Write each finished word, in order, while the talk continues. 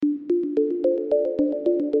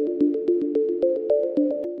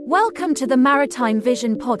Welcome to the Maritime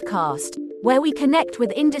Vision podcast, where we connect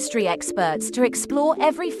with industry experts to explore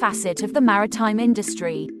every facet of the maritime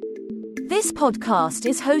industry. This podcast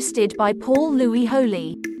is hosted by Paul Louis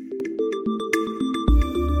Holy.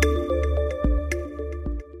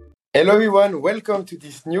 Hello everyone, welcome to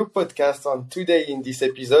this new podcast. On today in this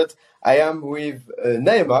episode, I am with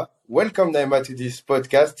Naema. Welcome Naema to this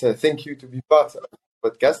podcast. Thank you to be part of the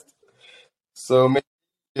podcast. So maybe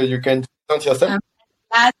you can present yourself.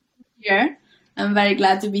 Glad to be here. I'm very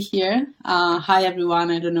glad to be here. Hi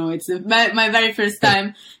everyone. I don't know. It's my very first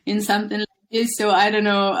time in something like this, so I don't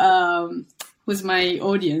know who's my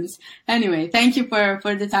audience. Anyway, thank you for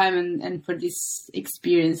the time and for this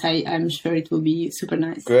experience. I'm sure it will be super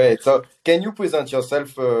nice. Great. So can you present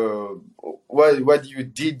yourself? What you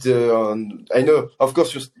did? I know, of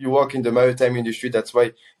course, you work in the maritime industry. That's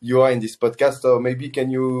why you are in this podcast. So maybe can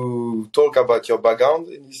you talk about your background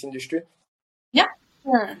in this industry? Yeah,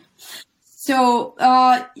 sure. So,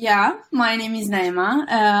 my name is Naema.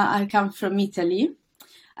 I come from Italy.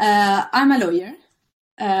 I'm a lawyer.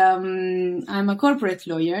 I'm a corporate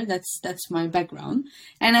lawyer. That's my background.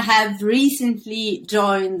 And I have recently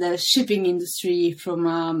joined the shipping industry for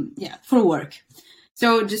work.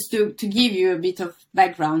 So just to give you a bit of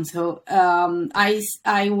background. So,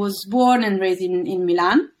 I was born and raised in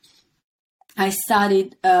Milan. I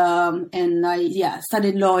studied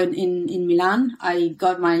studied law in Milan. I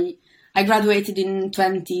graduated in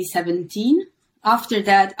 2017. After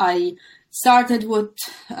that, I started what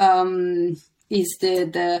is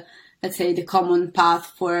the let's say the common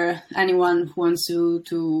path for anyone who wants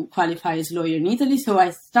to qualify as lawyer in Italy. So I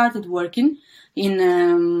started working in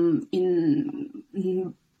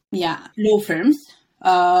law firms.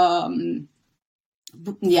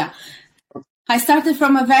 I started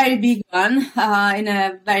from a very big one in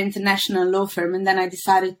a very international law firm, and then I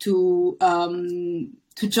decided to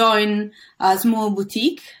join a small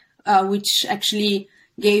boutique, which actually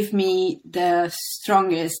gave me the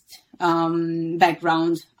strongest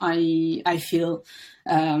background I feel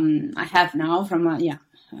I have now from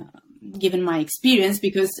given my experience,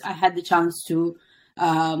 because I had the chance to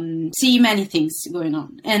see many things going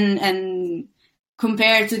on, and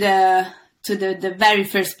compared to the very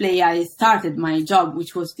first place I started my job,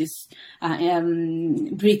 which was this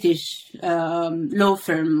British law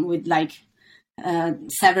firm with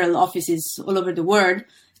several offices all over the world.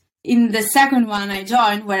 In the second one I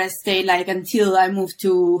joined, where I stayed until I moved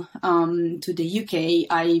to the UK,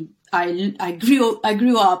 I grew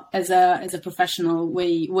up as a professional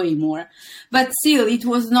way more, but still it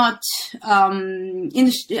was not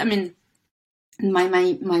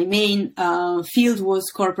my main field was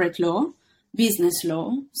corporate law, business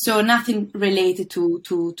law, so nothing related to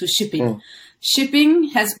shipping. Mm. Shipping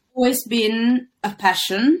has always been a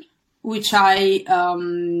passion, which I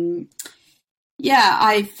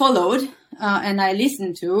followed and I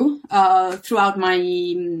listened to throughout my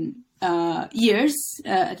years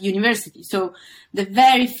at university. So the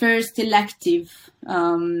very first elective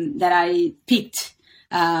that I picked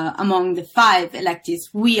among the 5 electives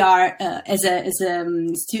we are as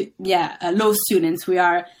law students we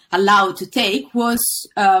are allowed to take was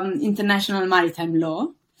international maritime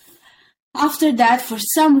law. After that, for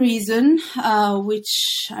some reason,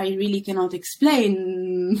 which I really cannot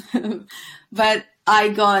explain, but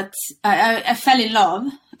I fell in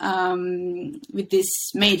love with this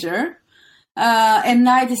major, and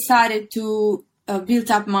I decided to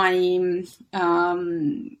build up my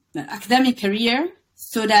academic career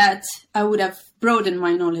so that I would have broadened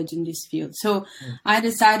my knowledge in this field. So I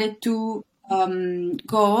decided to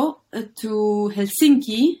go to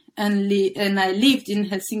Helsinki, and I lived in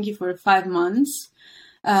Helsinki for 5 months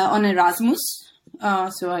on Erasmus.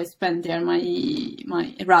 So I spent there my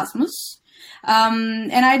Erasmus,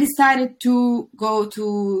 and I decided to go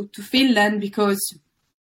to Finland because,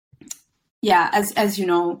 as you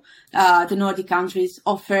know, the Nordic countries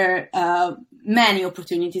offer many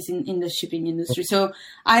opportunities in the shipping industry. So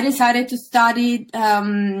I decided to study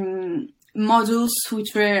modules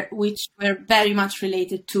which were very much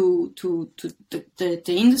related to the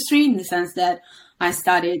industry, in the sense that I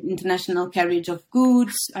studied international carriage of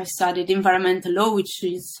goods. I studied environmental law, which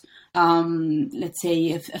is let's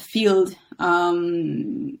say a field a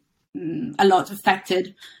lot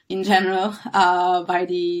affected in general by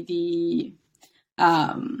the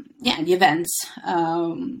events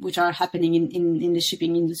which are happening in the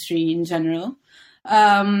shipping industry in general.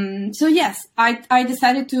 So yes, I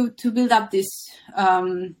decided to build up this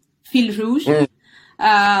fil rouge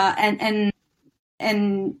and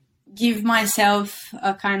give myself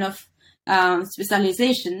a kind of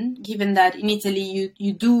specialization, given that in Italy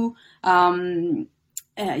you do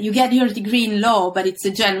you get your degree in law, but it's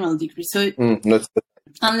a general degree. So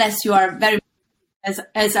unless you are very, as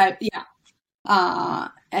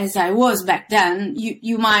I was back then,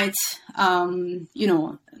 you might,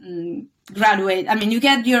 graduate. I mean, you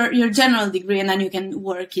get your general degree and then you can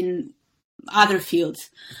work in other fields.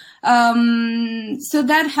 So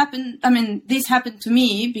that happened. I mean, this happened to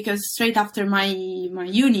me because straight after my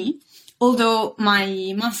uni, although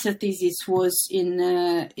my master thesis was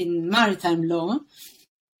in maritime law,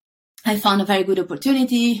 I found a very good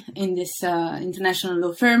opportunity in this international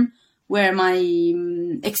law firm where my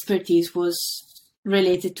expertise was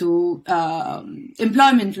related to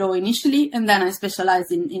employment law initially, and then I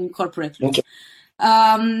specialized in corporate law. Okay.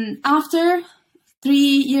 After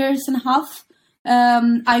 3.5 years,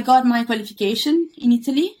 I got my qualification in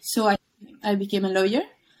Italy, so I became a lawyer.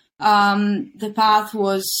 The path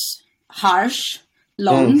was harsh,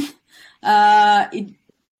 long.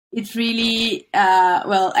 It really,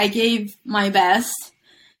 I gave my best,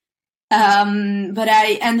 but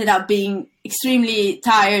I ended up being extremely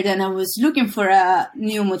tired, and I was looking for a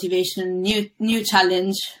new motivation, new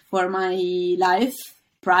challenge for my life,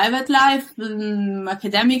 private life,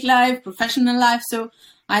 academic life, professional life. So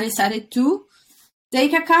I decided to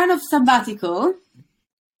take a kind of sabbatical,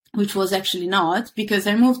 which was actually not, because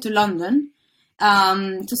I moved to London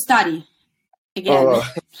to study again. Oh.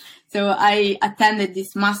 So I attended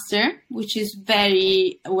this master, which is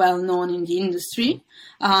very well known in the industry.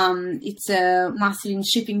 It's a master in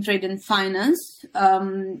shipping, trade and finance,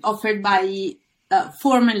 offered by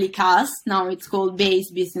formerly CAS, now it's called Bayes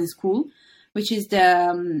Business School, which is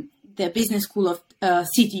the business school of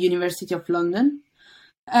City University of London.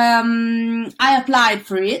 I applied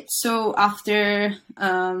for it. So after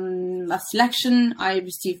a selection, I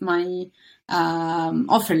received my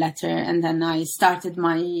offer letter, and then I started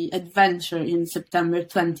my adventure in September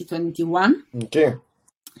 2021. Okay.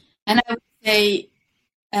 And I would say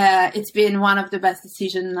it's been one of the best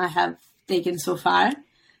decisions I have taken so far.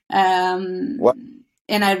 What?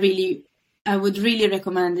 And I would really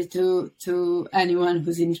recommend it to anyone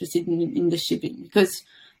who's interested in the shipping, because,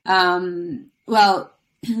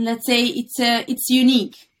 let's say it's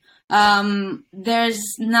unique. There's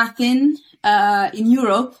nothing in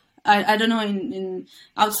Europe. I don't know in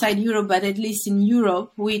outside Europe, but at least in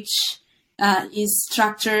Europe, which is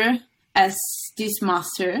structured as this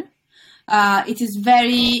master. It is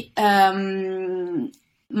very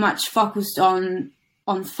much focused on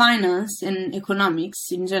finance and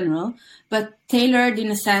economics in general, but tailored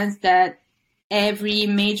in a sense that every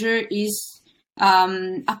major is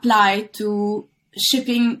applied to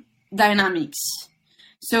shipping dynamics.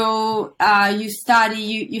 So you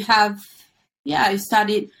studied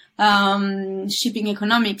shipping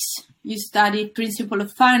economics, you studied principle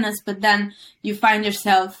of finance, but then you find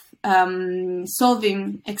yourself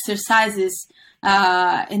solving exercises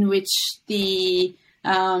in which the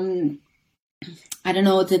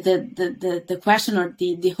question or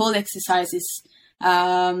the whole exercise is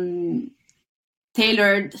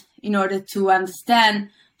tailored in order to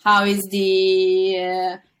understand how is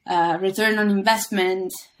the return on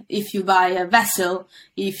investment if you buy a vessel,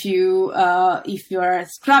 if you are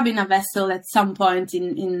scrubbing a vessel at some point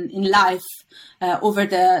in life over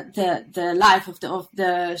the life of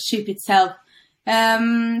the ship itself.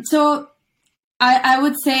 So I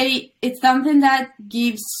would say it's something that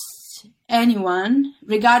gives anyone,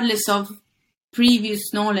 regardless of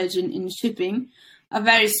previous knowledge in shipping, a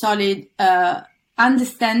very solid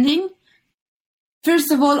understanding.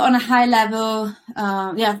 First of all, on a high level,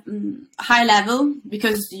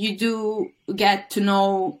 because you do get to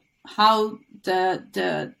know how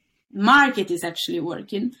the market is actually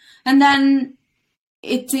working, and then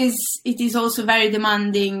it is also very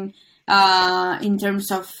demanding in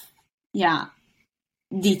terms of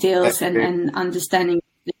details and understanding.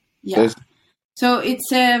 Yeah, so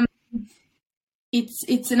it's an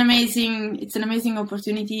amazing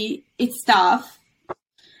opportunity. It's tough.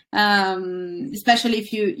 Especially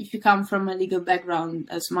if you come from a legal background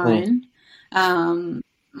as mine. In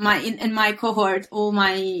my cohort, all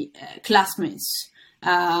my classmates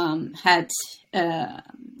had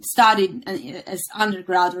studied as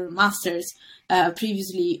undergrad or masters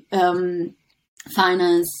previously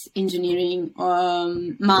finance, engineering,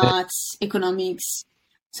 maths, economics.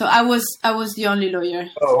 So I was the only lawyer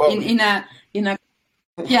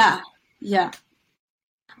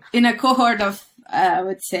in a cohort of I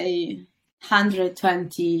would say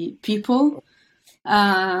 120 people.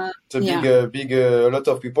 It's a big a lot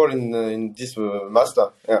of people in this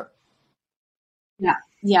master. Yeah.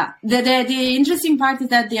 The interesting part is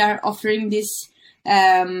that they are offering this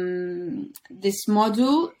this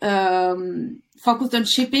module focused on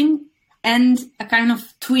shipping and a kind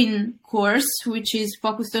of twin course which is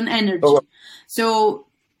focused on energy. Oh. So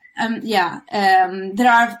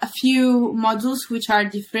there are a few modules which are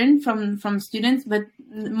different from students, but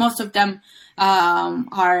most of them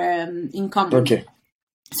are in common. Okay.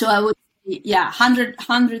 So I would say,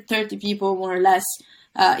 130 people more or less,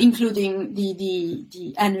 including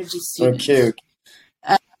the energy students. Okay.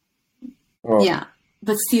 Wow. Yeah,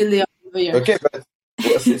 but still they are over here. Okay, but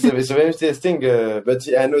it's very interesting. But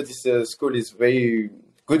I know this school is very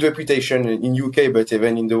good reputation in UK, but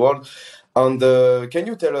even in the world. And can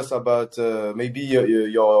you tell us about maybe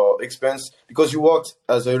your experience, because you worked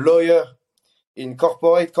as a lawyer in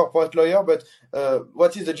corporate lawyer, but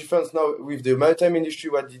what is the difference now with the maritime industry?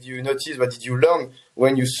 What did you notice? What did you learn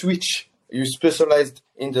when you specialized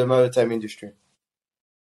in the maritime industry?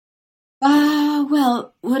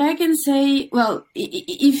 Well, what I can say,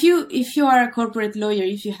 if you are a corporate lawyer,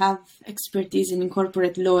 if you have expertise in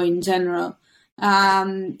corporate law in general,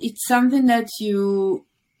 it's something that you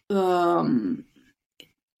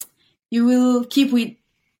will keep with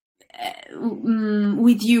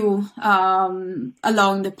you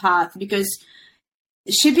along the path, because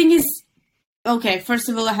shipping is okay. First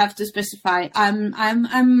of all, I have to specify I'm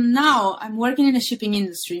working in the shipping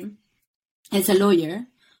industry as a lawyer.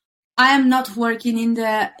 I am not working in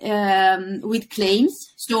the with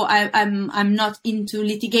claims, so I'm not into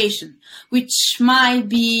litigation, which might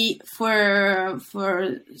be for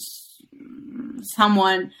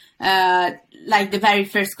someone like the very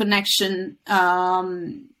first connection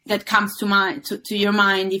that comes to your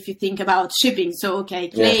mind if you think about shipping. So okay,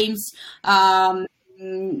 claims,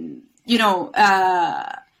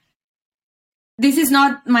 this is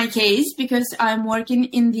not my case, because I'm working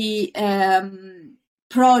in the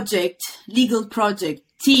legal project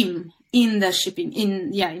team in the shipping,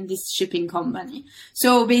 in this shipping company.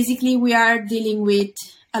 So basically we are dealing with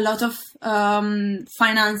a lot of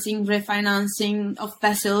financing, refinancing of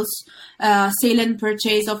vessels, sale and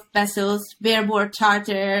purchase of vessels, bareboat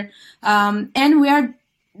charter, and we are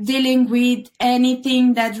dealing with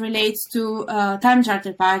anything that relates to time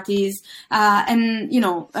charter parties, and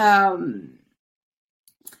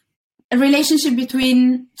a relationship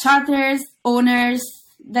between charters, owners,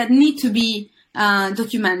 that need to be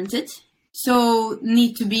documented, so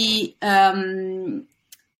need to be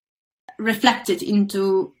reflected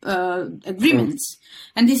into agreements.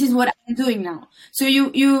 And this is what I'm doing now. So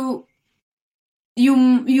you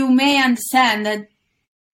may understand that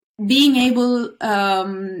being able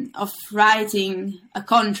of writing a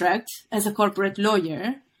contract as a corporate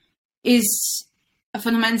lawyer is a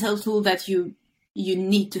fundamental tool that you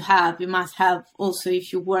need to have. You must have also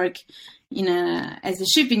if you work as a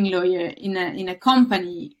shipping lawyer in a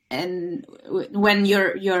company, and when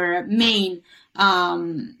your main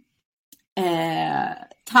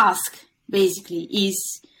task basically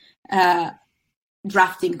is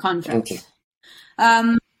drafting contracts. Okay.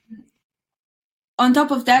 On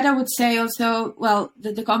top of that, I would say also,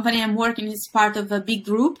 the company I'm working is part of a big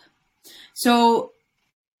group. So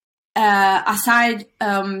aside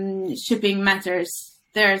shipping matters,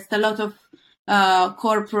 there's a lot of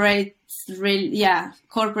corporate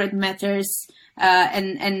matters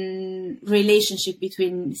and relationship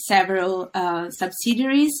between several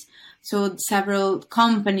subsidiaries, so several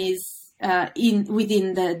companies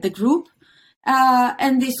within the group,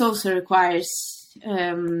 and this also requires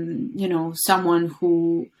someone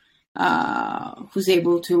who's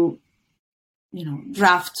able to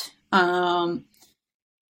draft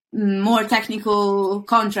more technical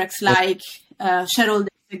contracts like shareholder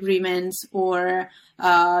agreements, or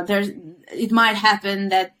it might happen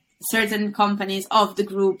that certain companies of the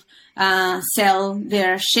group sell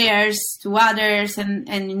their shares to others, and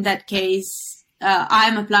in that case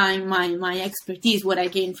I'm applying my expertise, what I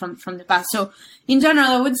gained from the past. So in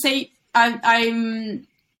general, I would say I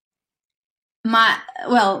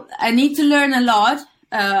need to learn a lot.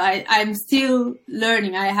 I'm still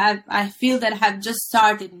learning. I feel that I have just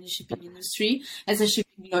started in the shipping industry as a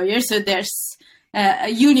shipping lawyer, so there's a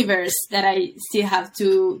universe that I still have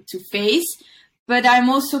to face. But I'm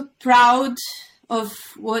also proud of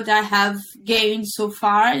what I have gained so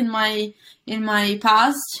far in my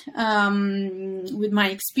past, with my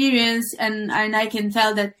experience, and I can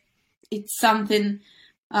tell that it's something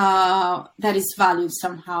that is valued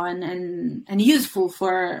somehow and useful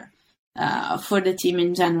for the team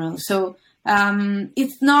in general. So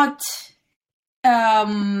it's not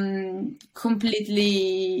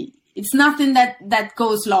completely. It's nothing that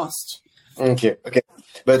goes lost. Okay.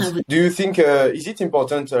 But do you think is it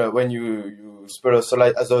important when you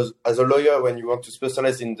specialize as a lawyer, when you want to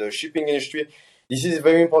specialize in the shipping industry, this is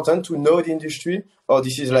very important to know the industry, or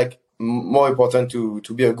this is like more important to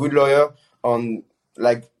be a good lawyer on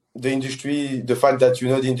like the industry, the fact that you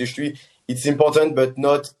know the industry, it's important, but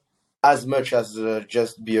not as much as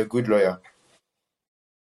just be a good lawyer?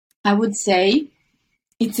 I would say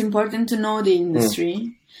it's important to know the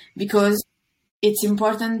industry because it's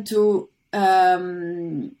important to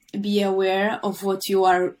be aware of what you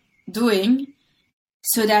are doing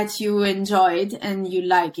so that you enjoy it and you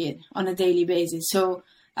like it on a daily basis. So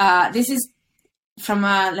this is from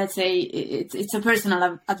a, let's say, it's a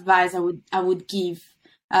personal advice I would give,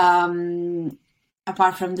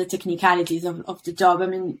 apart from the technicalities of the job. I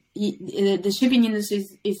mean, the shipping industry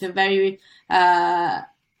is a very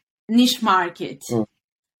niche market.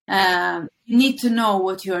 You need to know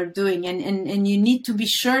what you are doing, and you need to be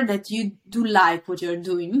sure that you do like what you're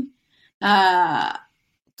doing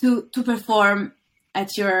to perform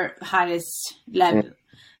at your highest level.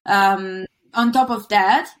 On top of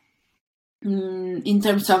that, in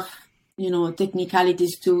terms of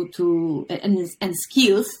technicalities and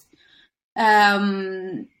skills,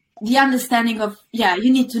 the understanding of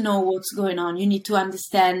you need to know what's going on. You need to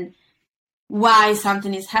understand why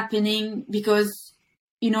something is happening, because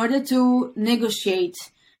in order to negotiate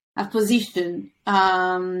a position,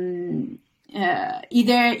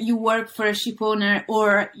 either you work for a ship owner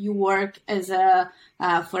or you work as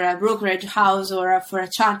for a brokerage house or for a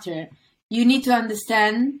charter, you need to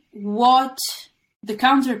understand what the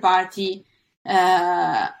counterparty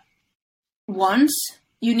wants.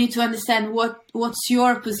 You need to understand what's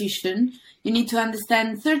your position. You need to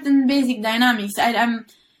understand certain basic dynamics. I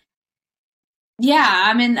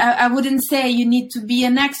wouldn't say you need to be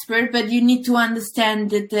an expert, but you need to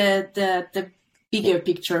understand the bigger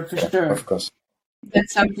picture for sure. Of course.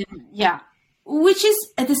 That's something, which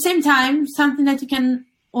is at the same time something that you can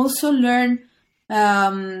also learn.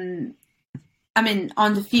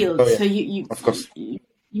 On the field. Oh, yeah. So you of course, you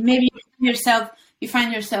maybe you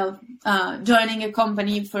find yourself joining a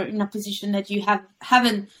company in a position that you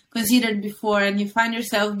haven't considered before, and you find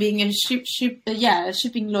yourself being a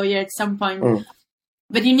shipping lawyer at some point.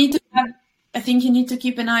 But you need to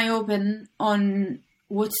keep an eye open on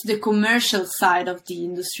what's the commercial side of the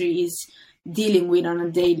industry is dealing with on a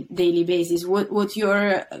daily basis. What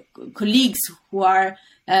your colleagues who are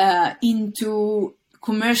into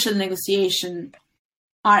commercial negotiation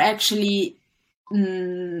are actually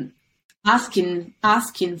asking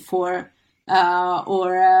for,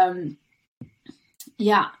 to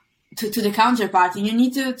the counterparty. You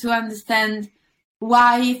need to understand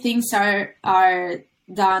why things are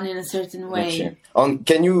done in a certain way. Okay.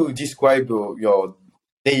 Can you describe your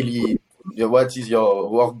daily, what is your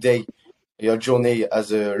work day, your journey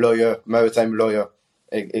as a lawyer, maritime lawyer?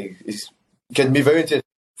 It can be very interesting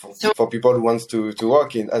for people who wants to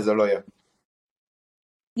work as a lawyer.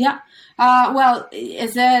 Yeah. Well,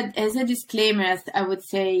 as a disclaimer, I would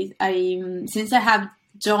say since I have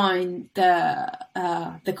joined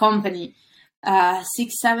the company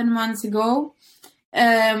 6-7 months ago,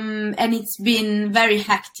 and it's been very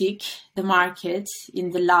hectic, the market in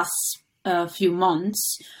the last few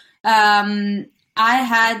months. I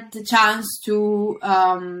had the chance to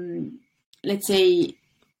let's say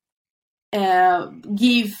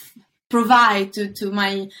provide to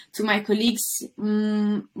my colleagues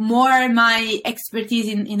more my expertise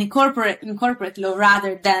in corporate law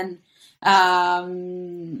rather than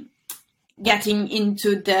getting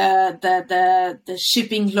into the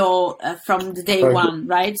shipping law from the day one,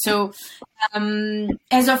 right? So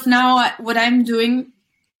as of now, what I'm doing,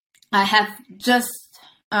 I have just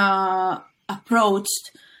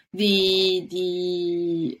approached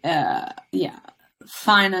the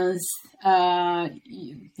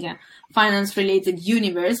finance related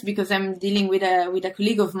universe, because I'm dealing with a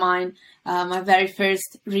colleague of mine, my very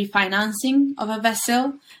first refinancing of a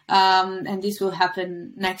vessel, and this will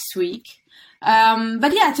happen next week.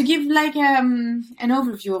 But yeah, to give like an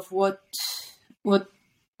overview of what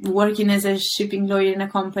working as a shipping lawyer in a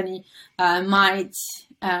company might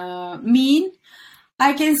mean,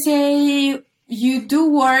 I can say you do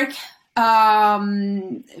work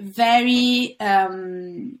very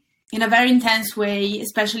in a very intense way,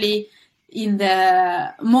 especially in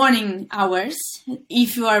the morning hours,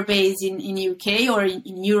 if you are based in UK or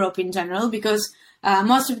in Europe in general, because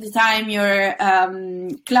most of the time your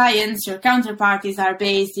clients, your counterparties are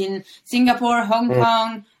based in Singapore, Hong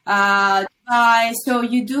Kong, Dubai. So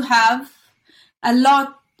you do have a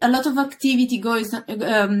lot of activity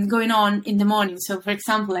going on in the morning. So, for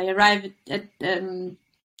example, I arrive at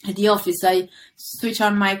the office, I switch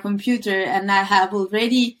on my computer, and I have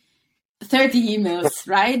already 30 emails,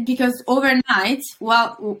 right? Because overnight,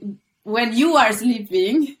 well, when you are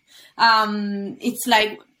sleeping, it's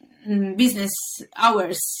like business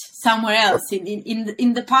hours somewhere else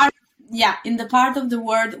in the part, in the part of the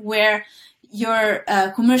world where your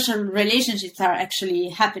commercial relationships are actually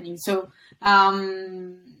happening. So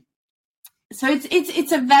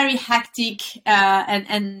it's a very hectic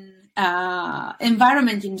and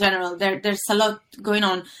environment in general. There's a lot going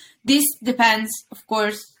on. This depends, of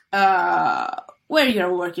course, where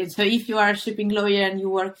you're working. So if you are a shipping lawyer and you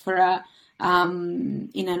work for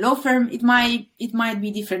in a law firm, it might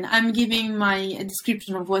be different. I'm giving a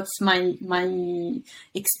description of what's my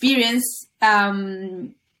experience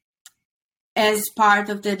as part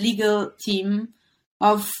of the legal team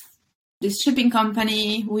of this shipping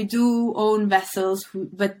company. We do own vessels,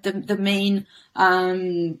 but the main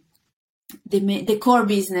the core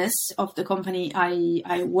business of the company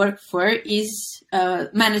I work for is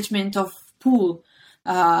management of pool,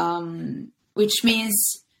 which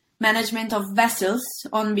means management of vessels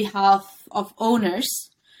on behalf of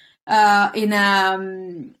owners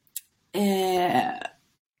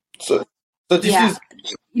So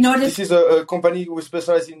this is a company who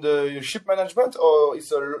specializes in the ship management, or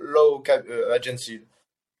it's a law agency?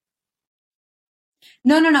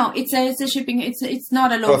 No. It's a shipping. It's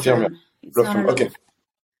not a law firm. It's not a law firm.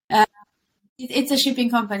 It's a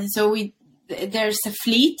shipping company. So there's a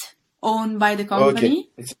fleet owned by the company.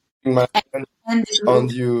 It's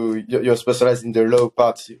and you're specialized in the law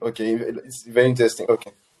part. Okay, it's very interesting.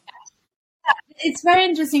 Okay. It's very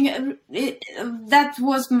interesting. This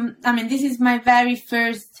is my very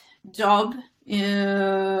first job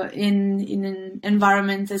in an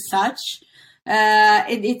environment as such.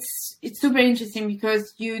 It's super interesting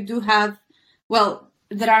because you do have,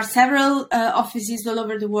 there are several offices all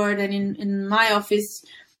over the world, and in my office,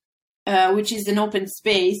 which is an open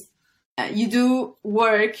space, you do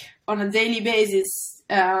work on a daily basis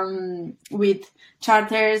with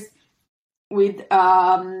charters, with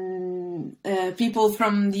people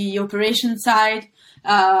from the operation side,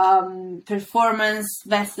 performance,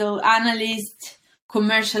 vessel analyst,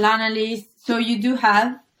 commercial analyst. So you do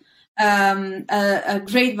have a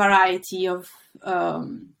great variety of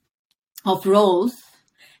roles,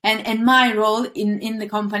 and my role in the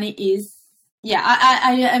company is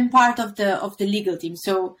I am part of the legal team.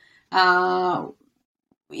 So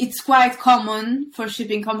it's quite common for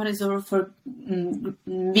shipping companies or for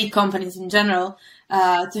big companies in general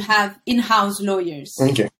to have in-house lawyers.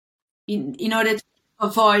 Okay. In order to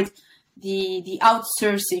avoid the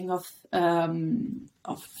outsourcing of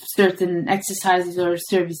certain exercises or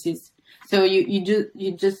services. So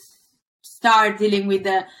you just start dealing with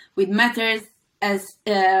matters as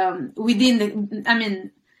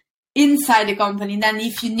inside the company. Then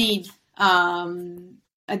if you need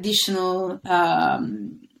additional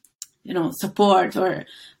support or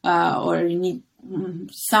you need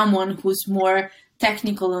someone who's more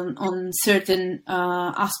technical on certain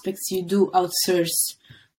aspects, you do outsource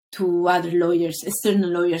to other lawyers, external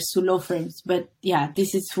lawyers, to law firms. But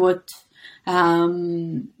this is what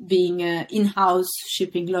being an in-house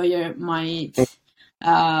shipping lawyer might look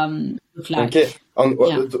like. Okay.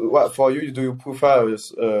 What for you? Do you prefer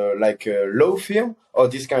like a law firm or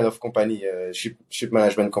this kind of company, ship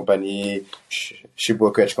management company, ship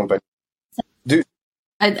brokerage company?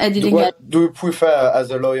 I didn't get. Do you prefer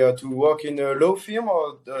as a lawyer to work in a law firm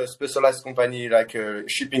or a specialized company like a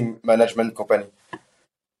shipping management company?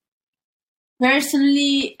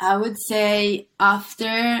 Personally, I would say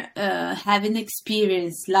after having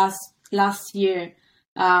experience last year,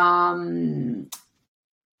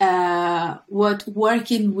 what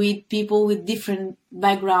working with people with different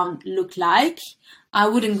background look like, I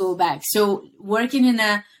wouldn't go back. So working in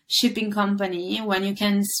a shipping company, when you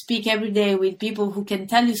can speak every day with people who can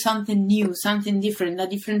tell you something new, something different, a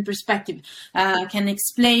different perspective, can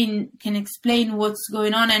explain what's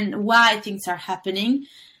going on and why things are happening,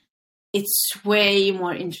 it's way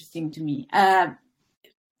more interesting to me. Rather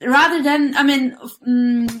than,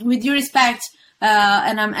 with due respect,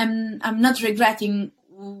 and I'm not regretting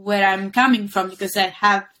where I'm coming from because I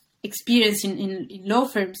have experience in law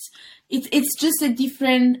firms. It's just a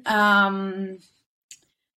different.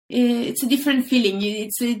 It's a different feeling.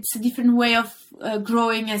 It's a different way of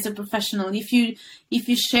growing as a professional. If you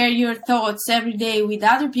share your thoughts every day with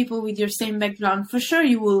other people with your same background, for sure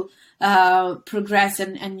you will progress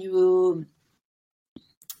and you will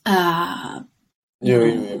you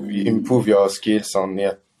improve your skills on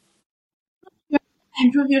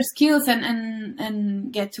improve your skills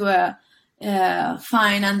and get to a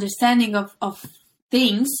fine understanding of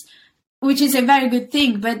things, which is a very good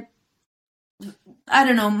thing. But I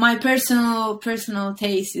don't know, my personal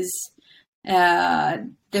taste is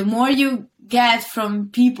the more you get from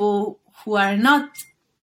people who are not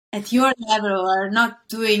at your level or are not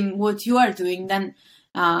doing what you are doing, then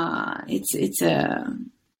it's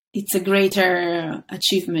a greater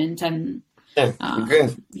achievement and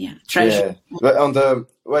Good. treasure. Yeah. But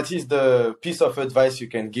what is the piece of advice you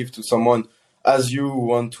can give to someone as you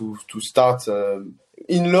want to start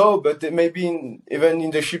in law, but maybe even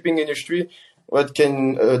in the shipping industry? What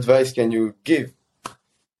advice can you give?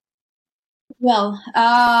 Well,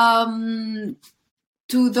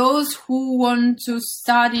 to those who want to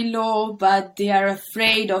study law, but they are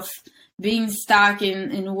afraid of being stuck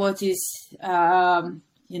in what is,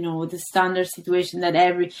 the standard situation that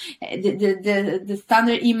the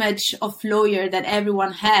standard image of lawyer that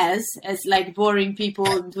everyone has as like boring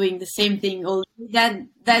people doing the same thing all that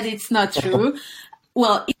it's not true.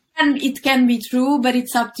 Well, it can be true, but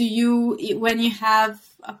it's up to you when you have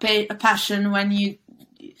a passion, when you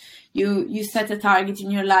set a target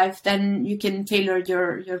in your life, then you can tailor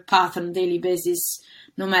your path on a daily basis,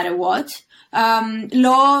 no matter what.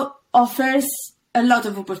 Law offers a lot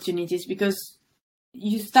of opportunities because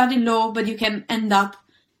you study law, but you can end up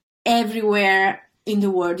everywhere in the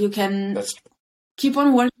world. You can keep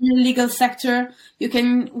on working in the legal sector. You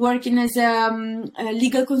can work as a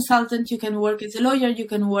legal consultant. You can work as a lawyer. You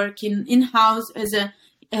can work in-house as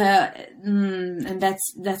and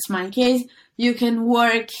that's my case. You can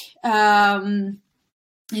work in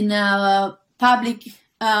a public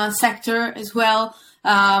sector as well.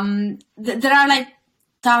 There are like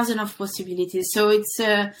thousands of possibilities. So it's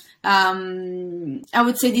I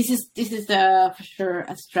would say this is for sure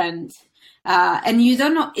a strength. And you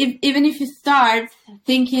don't know even if you start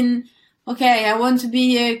thinking, okay, I want to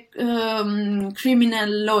be a criminal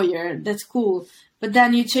lawyer. That's cool, but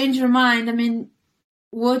then you change your mind. I mean,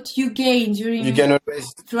 what you gain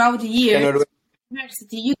throughout the year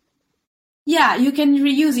university, you can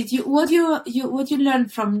reuse it. What you learn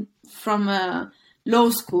from law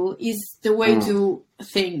school is the way to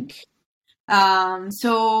think.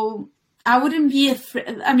 So I wouldn't be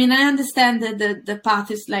afraid. I mean, I understand that the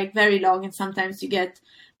path is like very long, and sometimes you get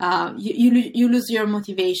you lose your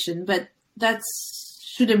motivation, but that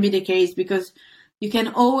shouldn't be the case because you can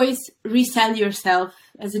always resell yourself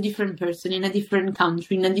as a different person in a different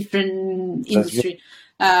country, in a different industry.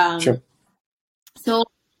 Sure. So,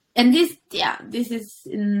 and this is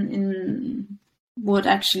in what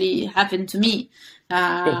actually happened to me.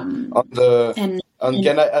 Can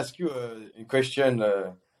I ask you a question?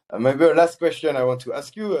 Maybe a last question I want to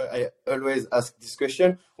ask you. I always ask this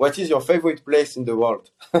question. What is your favorite place in the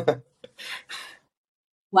world?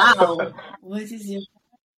 Wow. What is your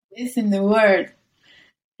favorite place in the world?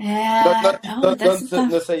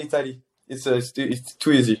 Don't say Italy. It's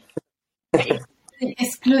too easy.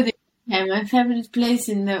 Excluding my favorite place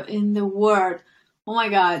in the world. Oh my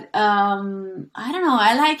God. I don't know.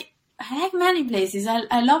 I like many places.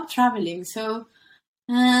 I love traveling. So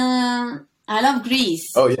I love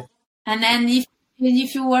Greece. Oh yeah. And then if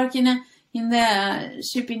you work in the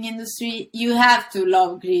shipping industry, you have to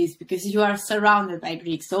love Greece because you are surrounded by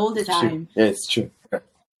Greeks all the time. Yeah, it's true.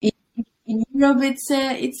 In Europe,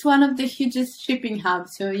 it's one of the hugest shipping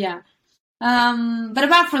hubs. So yeah. But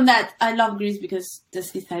apart from that, I love Greece because the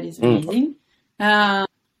seaside is amazing. Yeah.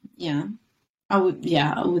 I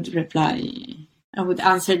would reply. I would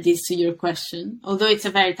answer this to your question, although it's a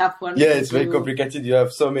very tough one. Yeah, it's very complicated. You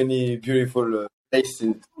have so many beautiful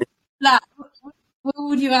places. What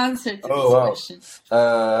would you answer to this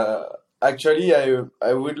question? Actually,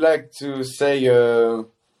 I would like to say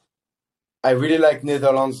I really like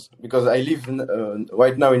Netherlands because I live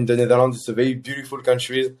right now in the Netherlands. It's a very beautiful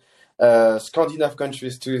country. Scandinavian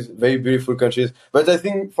countries too, is very beautiful countries. But I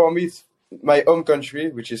think for me, it's my home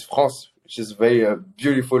country, which is France, which is a very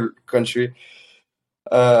beautiful country.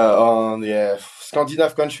 Scandinavian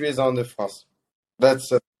countries on the France.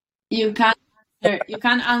 That's you can't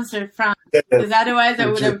answer France because otherwise I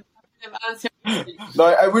would have answered. No,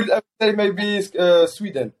 I would say maybe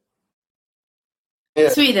Sweden. Yeah.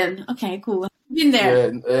 Sweden. Okay, cool. I've been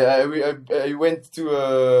there. Yeah, I went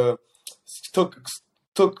to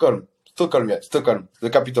Stockholm. Yeah, Stockholm, the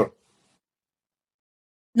capital.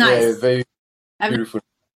 Nice. Yeah, very beautiful.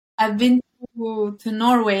 I've been to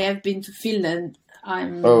Norway. I've been to Finland.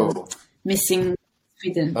 I'm missing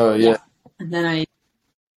Sweden. Oh yeah. And then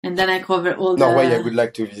I cover all Norway. I would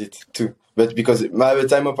like to visit too, but because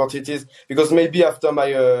maritime opportunities. Because maybe after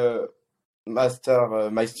my my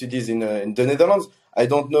studies in the Netherlands, I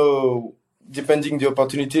don't know, depending the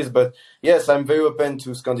opportunities. But yes, I'm very open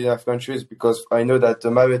to Scandinavian countries because I know that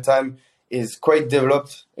the maritime is quite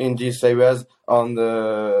developed in these areas.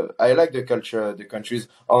 I like the culture, the countries.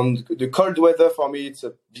 On the cold weather, for me, it's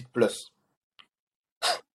a big plus.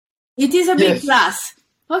 It is a big Yes. plus.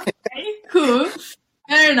 Okay, cool.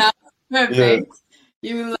 Fair enough. Perfect.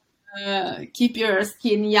 You will keep your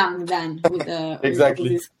skin young then with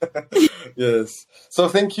Exactly. with all this. Yes. So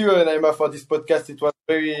thank you, Naema, for this podcast. It was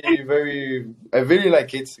very, I really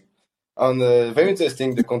like it. And very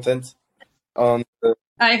interesting, the content.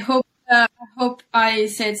 I hope I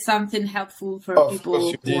said something helpful for people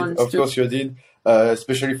who want to. Of course you did.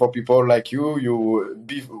 Especially for people like you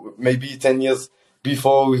maybe 10 years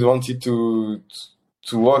before we wanted to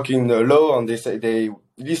work in law, and they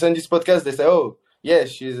listen this podcast, they say, oh yeah,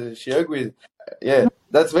 she agrees. Yeah,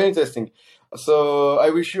 that's very interesting. So I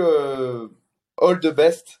wish you all the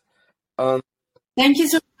best. And thank you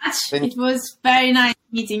so much. It was very nice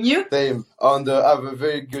meeting you. Same. And have a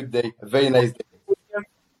very good day, a very nice day.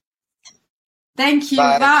 Thank you.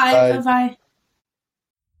 Bye. Bye. Bye.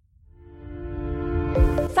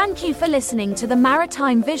 Thank you for listening to the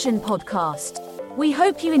Maritime Vision podcast. We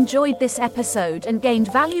hope you enjoyed this episode and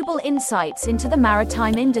gained valuable insights into the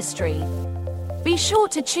maritime industry. Be sure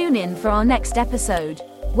to tune in for our next episode,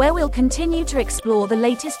 where we'll continue to explore the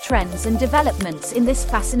latest trends and developments in this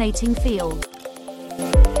fascinating field.